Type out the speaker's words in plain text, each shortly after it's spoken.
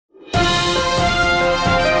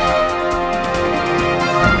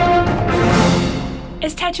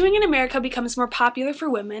As tattooing in America becomes more popular for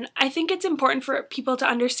women, I think it's important for people to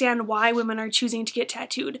understand why women are choosing to get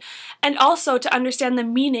tattooed, and also to understand the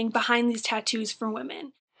meaning behind these tattoos for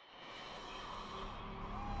women.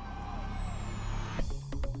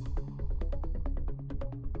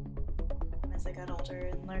 As I got older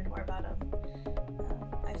and learned more about them,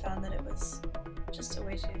 I found that it was just a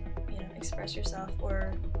way to, express yourself,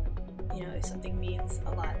 or, if something means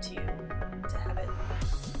a lot to you, to have it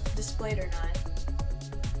displayed or not.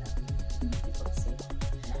 People to see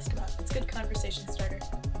and ask about. It's a good conversation starter.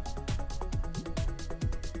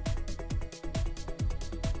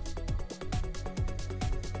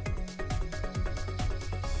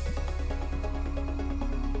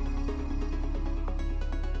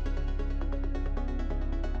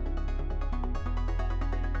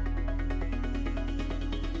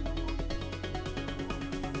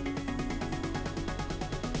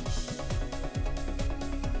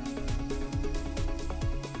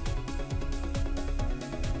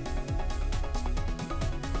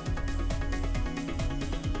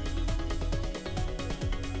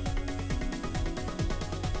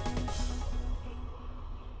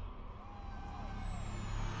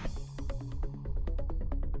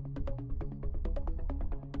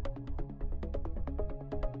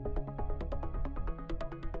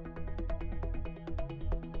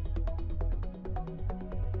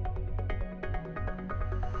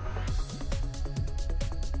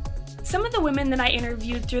 Some of the women that I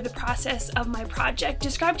interviewed through the process of my project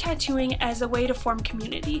described tattooing as a way to form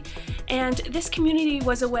community, and this community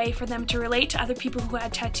was a way for them to relate to other people who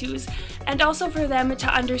had tattoos, and also for them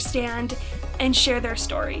to understand and share their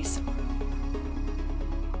stories.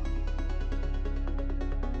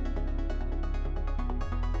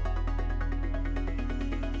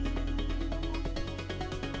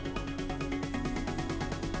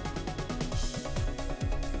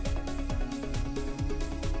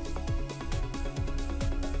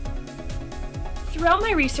 Throughout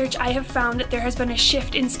my research, I have found that there has been a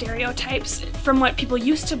shift in stereotypes from what people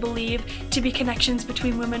used to believe to be connections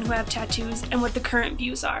between women who have tattoos and what the current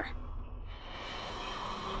views are.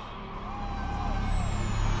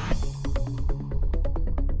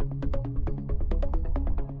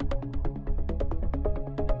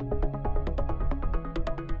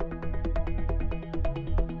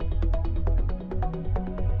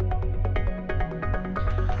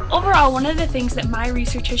 Overall, one of the things that my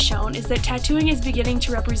research has shown is that tattooing is beginning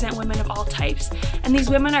to represent women of all types, and these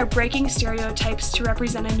women are breaking stereotypes to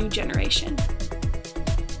represent a new generation.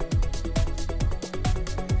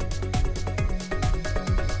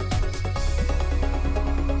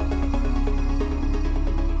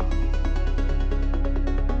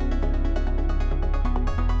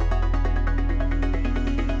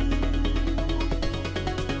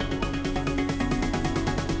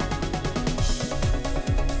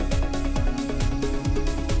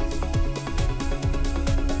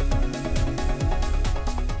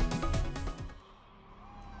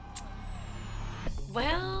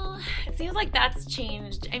 Well, it seems like that's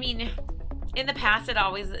changed. I mean, in the past it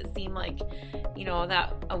always seemed like,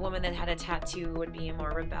 that a woman that had a tattoo would be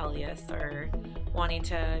more rebellious or wanting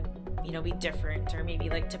to, be different, or maybe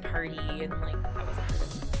like to party, and like that was part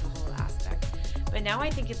of the whole aspect. But now I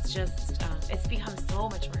think it's just, it's become so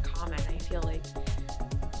much more common. I feel like,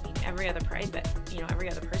 every other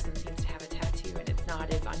person seems to have a tattoo, and it's not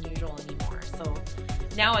as unusual anymore. So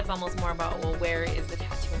now it's almost more about, well, where is the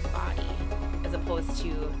tattoo in the body? As opposed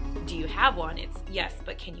to, do you have one? It's yes,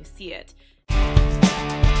 but can you see it?